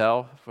I can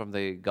tell from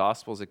the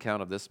Gospel's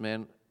account of this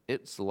man,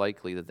 it's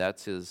likely that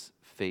that's his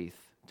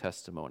faith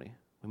testimony.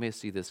 We may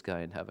see this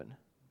guy in heaven.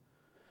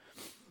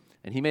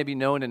 And he may be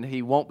known, and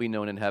he won't be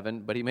known in heaven,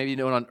 but he may be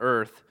known on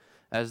earth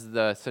as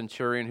the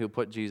centurion who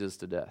put Jesus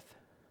to death.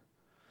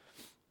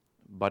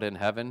 But in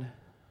heaven,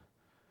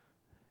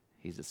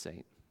 he's a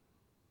saint.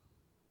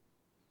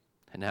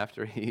 And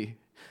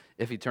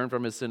if he turned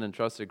from his sin and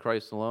trusted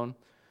Christ alone,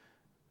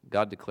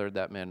 God declared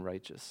that man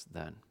righteous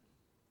then.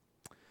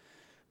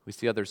 We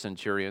see other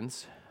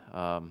centurions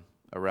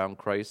around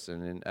Christ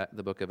and in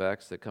the book of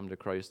Acts that come to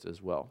Christ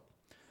as well.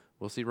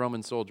 We'll see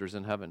Roman soldiers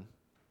in heaven.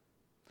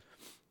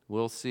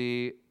 We'll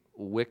see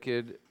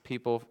wicked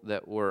people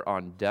that were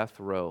on death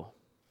row,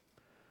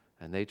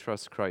 and they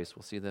trust Christ.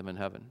 We'll see them in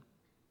heaven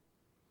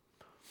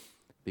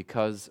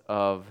because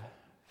of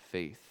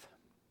faith.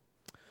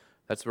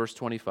 That's verse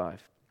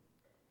 25.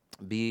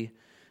 B,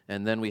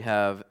 and then we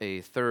have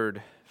a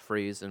third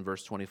phrase in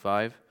verse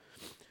 25.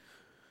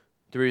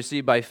 To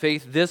receive by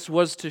faith, this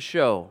was to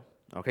show.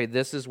 Okay,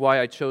 this is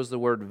why I chose the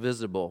word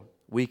visible.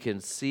 We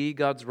can see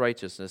God's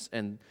righteousness,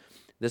 and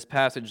this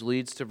passage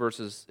leads to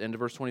into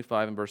verse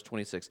 25 and verse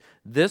 26.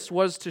 This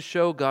was to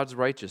show God's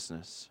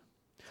righteousness.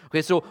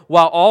 Okay, so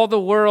while all the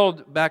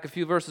world, back a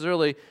few verses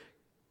early,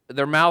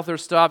 their mouths are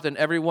stopped and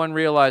everyone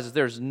realizes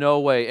there's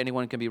no way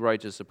anyone can be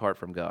righteous apart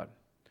from God.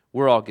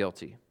 We're all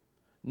guilty.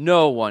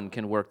 No one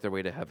can work their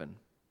way to heaven.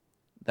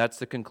 That's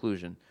the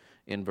conclusion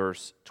in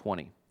verse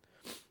 20.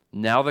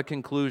 Now the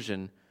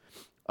conclusion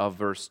of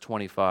verse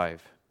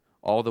 25.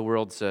 All the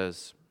world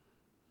says,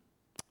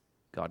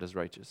 God is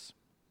righteous.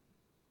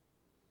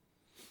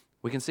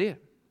 We can see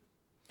it.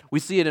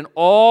 We see it in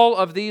all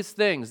of these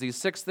things, these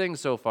 6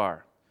 things so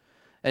far.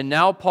 And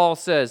now Paul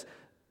says,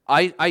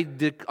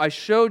 I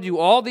showed you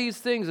all these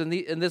things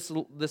in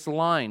this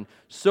line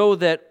so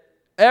that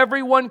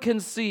everyone can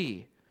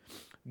see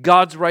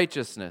God's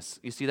righteousness.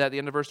 You see that at the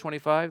end of verse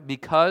 25?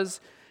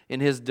 Because in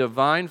his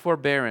divine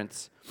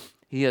forbearance,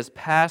 he has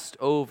passed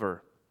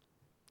over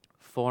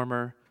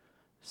former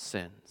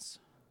sins.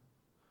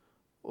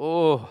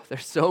 Oh,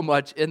 there's so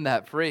much in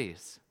that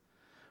phrase.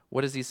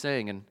 What is he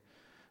saying? And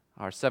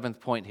our seventh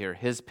point here,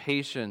 his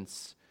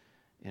patience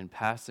in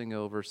passing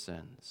over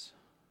sins.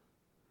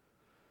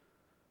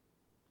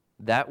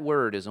 That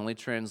word is only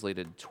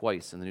translated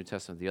twice in the New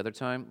Testament. The other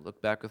time,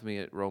 look back with me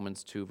at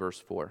Romans 2, verse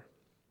 4.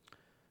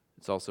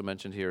 It's also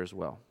mentioned here as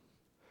well.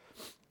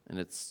 And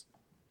it's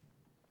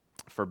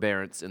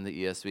forbearance in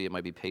the ESV. It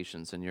might be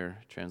patience in your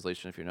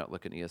translation if you're not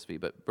looking at ESV.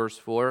 But verse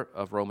 4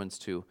 of Romans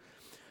 2.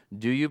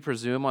 Do you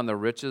presume on the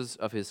riches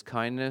of his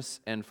kindness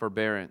and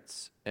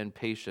forbearance and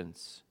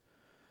patience?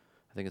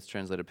 I think it's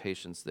translated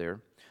patience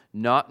there.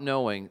 Not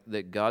knowing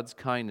that God's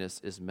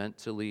kindness is meant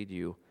to lead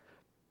you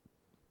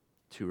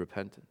to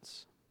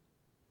repentance.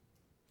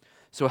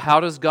 So how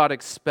does God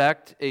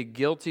expect a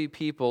guilty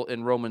people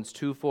in Romans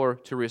 2:4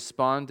 to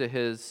respond to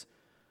his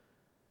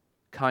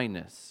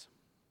kindness?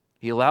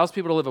 He allows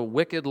people to live a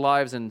wicked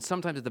lives, and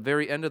sometimes at the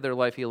very end of their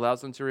life, he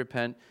allows them to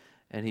repent,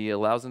 and he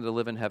allows them to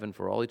live in heaven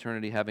for all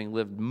eternity, having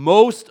lived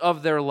most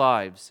of their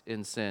lives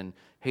in sin,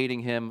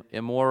 hating him,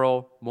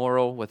 immoral,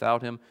 moral,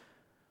 without him.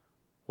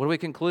 What do we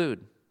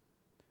conclude?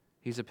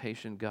 He's a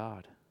patient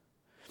God.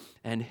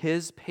 And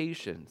his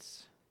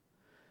patience,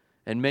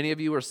 and many of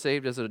you are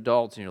saved as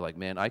adults, and you're like,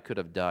 man, I could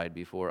have died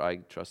before I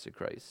trusted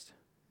Christ.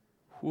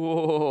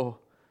 Whoa.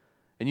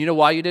 And you know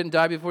why you didn't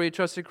die before you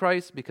trusted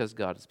Christ? Because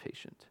God is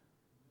patient.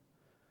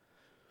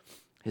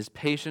 His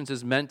patience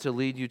is meant to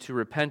lead you to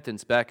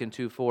repentance back in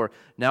 2:4.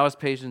 Now his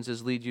patience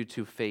is lead you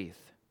to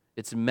faith.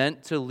 It's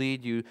meant to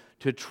lead you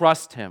to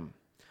trust him.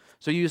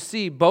 So you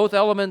see both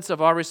elements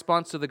of our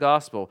response to the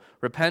gospel.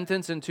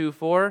 Repentance in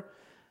 2:4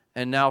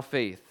 and now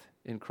faith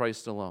in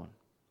Christ alone.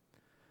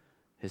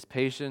 His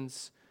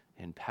patience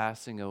in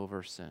passing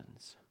over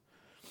sins.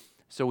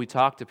 So we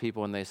talk to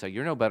people and they say,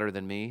 you're no better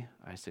than me.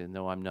 I say,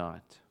 no, I'm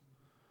not.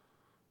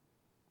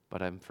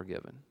 But I'm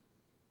forgiven.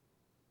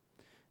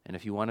 And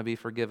if you want to be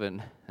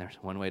forgiven, there's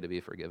one way to be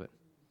forgiven.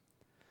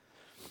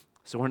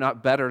 So we're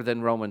not better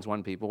than Romans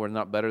 1 people. We're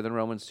not better than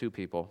Romans 2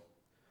 people.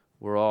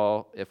 We're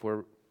all, if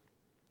we're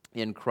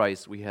in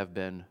Christ, we have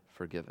been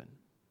forgiven.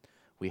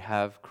 We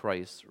have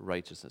Christ's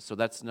righteousness. So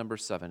that's number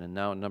 7. And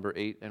now number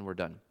 8, and we're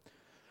done.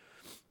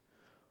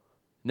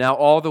 Now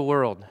all the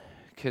world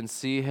can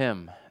see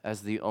him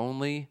as the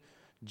only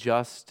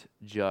just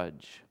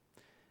judge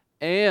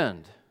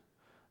and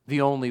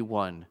the only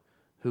one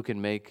who can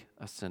make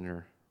a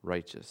sinner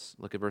righteous.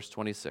 Look at verse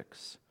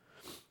 26.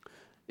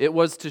 It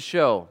was to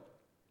show.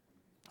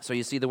 So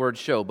you see the word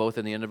show both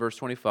in the end of verse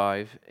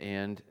 25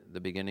 and the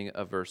beginning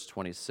of verse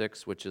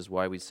 26, which is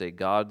why we say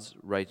God's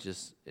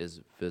righteousness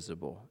is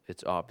visible.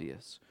 It's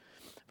obvious.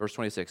 Verse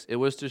 26, it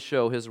was to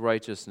show his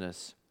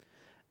righteousness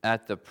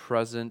at the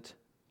present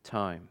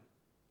time.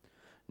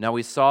 Now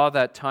we saw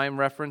that time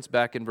reference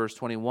back in verse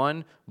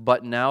 21,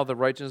 but now the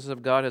righteousness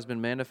of God has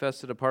been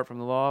manifested apart from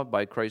the law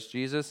by Christ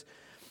Jesus.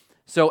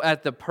 So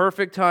at the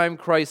perfect time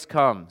Christ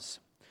comes.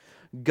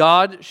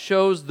 God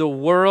shows the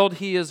world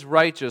he is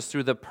righteous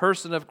through the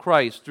person of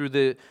Christ, through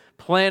the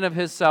plan of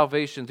his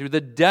salvation, through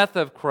the death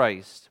of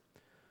Christ.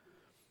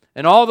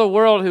 And all the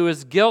world who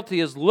is guilty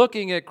is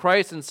looking at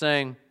Christ and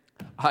saying,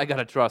 I got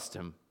to trust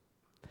him.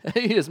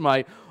 He is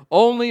my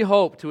only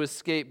hope to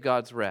escape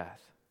God's wrath.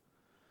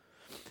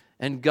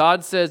 And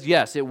God says,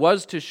 yes, it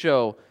was to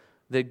show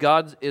that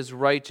God is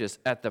righteous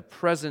at the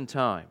present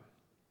time.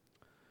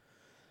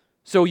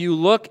 So you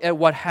look at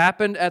what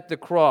happened at the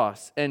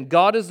cross, and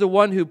God is the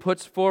one who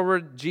puts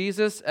forward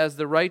Jesus as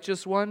the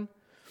righteous one.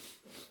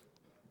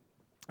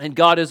 And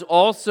God is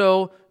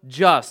also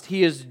just.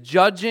 He is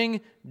judging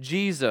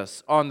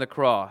Jesus on the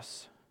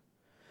cross.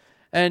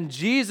 And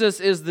Jesus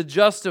is the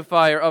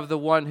justifier of the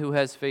one who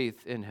has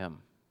faith in him.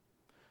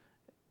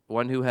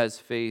 One who has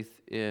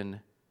faith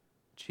in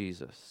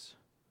Jesus.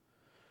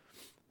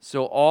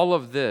 So all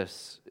of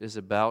this is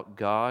about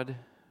God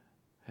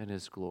and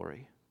his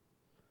glory.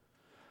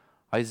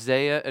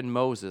 Isaiah and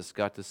Moses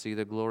got to see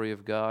the glory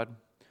of God.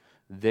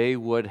 They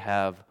would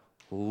have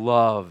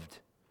loved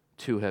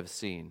to have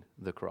seen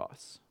the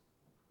cross.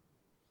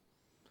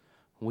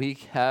 We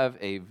have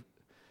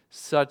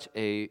such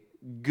a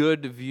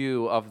good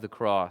view of the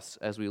cross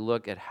as we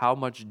look at how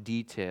much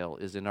detail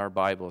is in our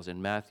Bibles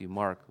in Matthew,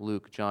 Mark,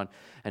 Luke, John,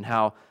 and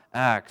how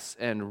Acts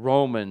and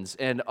Romans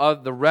and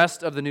the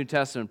rest of the New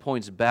Testament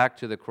points back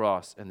to the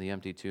cross and the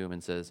empty tomb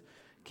and says,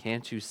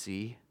 can't you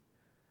see?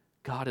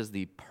 God is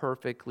the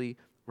perfectly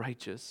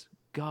righteous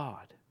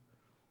God.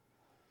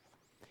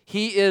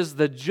 He is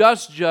the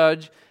just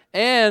judge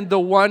and the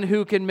one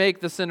who can make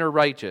the sinner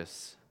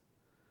righteous.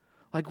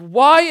 Like,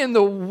 why in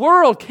the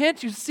world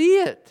can't you see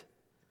it?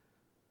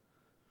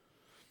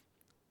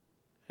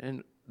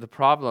 And the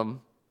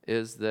problem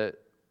is that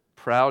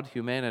proud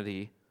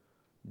humanity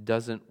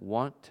doesn't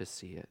want to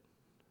see it.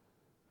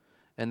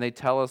 And they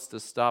tell us to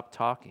stop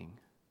talking.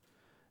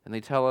 And they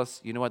tell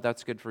us, you know what,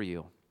 that's good for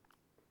you.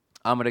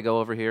 I'm going to go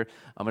over here.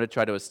 I'm going to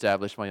try to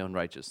establish my own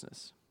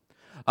righteousness.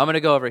 I'm going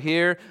to go over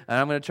here, and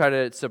I'm going to try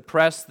to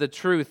suppress the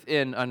truth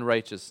in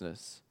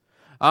unrighteousness.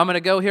 I'm going to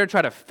go here and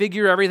try to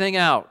figure everything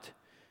out.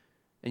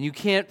 And you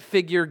can't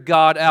figure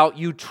God out.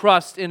 You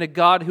trust in a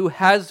God who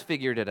has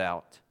figured it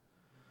out.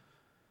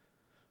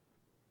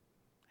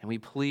 And we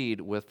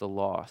plead with the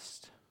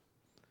lost.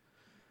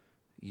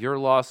 Your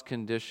lost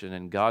condition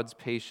and God's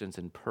patience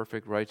and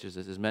perfect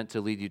righteousness is meant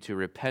to lead you to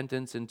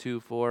repentance in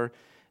 2:4,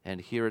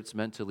 and here it's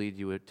meant to lead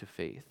you to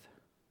faith.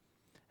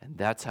 And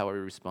that's how we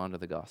respond to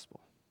the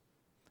gospel.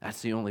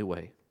 That's the only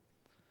way.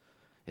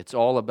 It's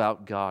all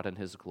about God and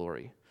His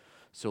glory.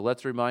 So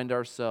let's remind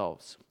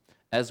ourselves,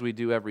 as we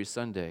do every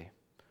Sunday,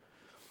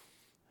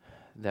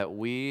 that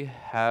we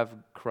have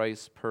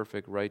Christ's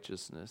perfect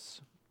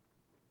righteousness.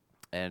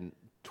 And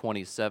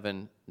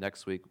 27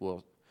 next week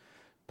will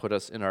put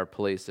us in our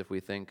place if we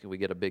think we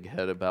get a big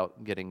head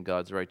about getting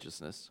God's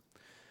righteousness.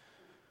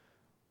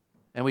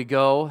 And we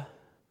go,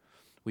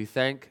 we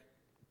thank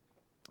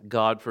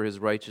God for His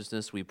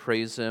righteousness, we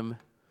praise Him.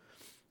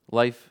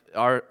 Life,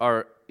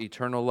 our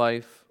eternal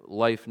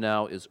life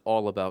now is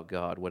all about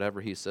God.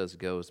 Whatever He says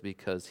goes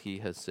because He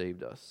has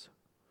saved us.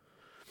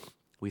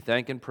 We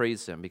thank and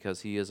praise Him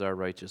because He is our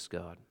righteous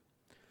God.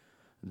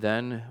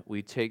 Then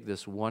we take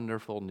this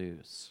wonderful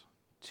news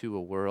to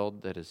a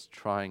world that is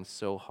trying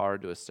so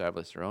hard to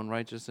establish their own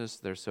righteousness.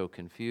 They're so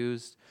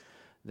confused.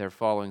 They're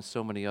following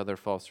so many other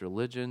false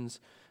religions.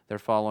 They're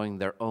following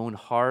their own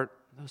heart.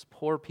 Those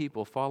poor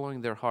people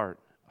following their heart.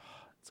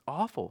 It's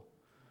awful.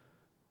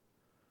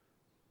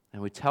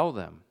 And we tell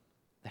them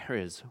there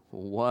is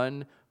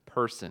one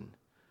person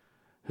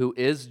who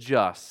is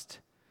just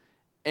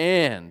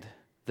and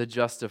the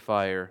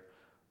justifier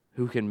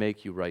who can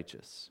make you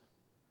righteous.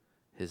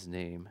 His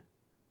name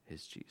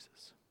is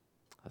Jesus.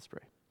 Let's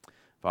pray.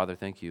 Father,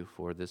 thank you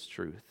for this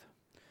truth.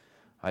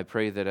 I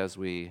pray that as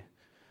we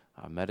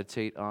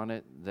meditate on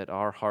it, that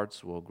our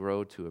hearts will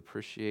grow to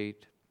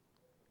appreciate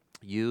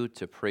you,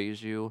 to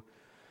praise you.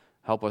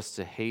 Help us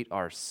to hate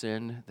our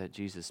sin that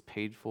Jesus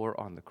paid for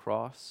on the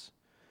cross.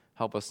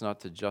 Help us not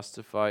to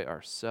justify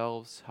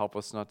ourselves. Help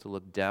us not to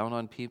look down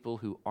on people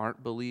who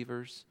aren't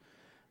believers.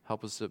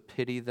 Help us to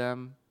pity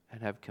them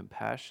and have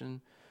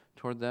compassion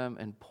toward them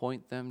and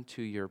point them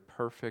to your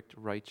perfect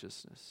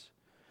righteousness.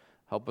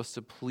 Help us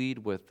to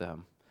plead with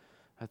them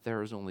that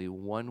there is only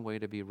one way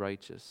to be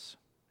righteous,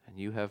 and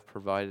you have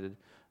provided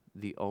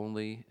the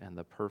only and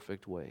the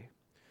perfect way.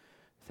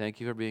 Thank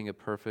you for being a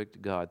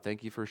perfect God.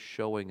 Thank you for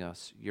showing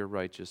us your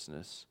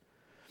righteousness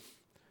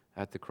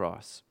at the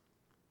cross.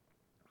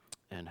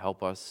 And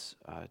help us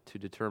to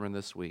determine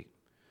this week.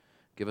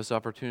 Give us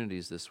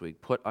opportunities this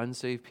week. Put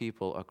unsaved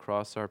people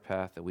across our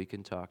path that we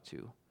can talk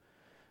to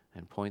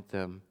and point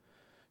them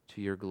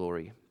to your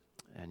glory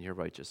and your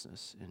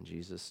righteousness. In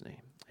Jesus'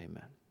 name,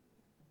 amen.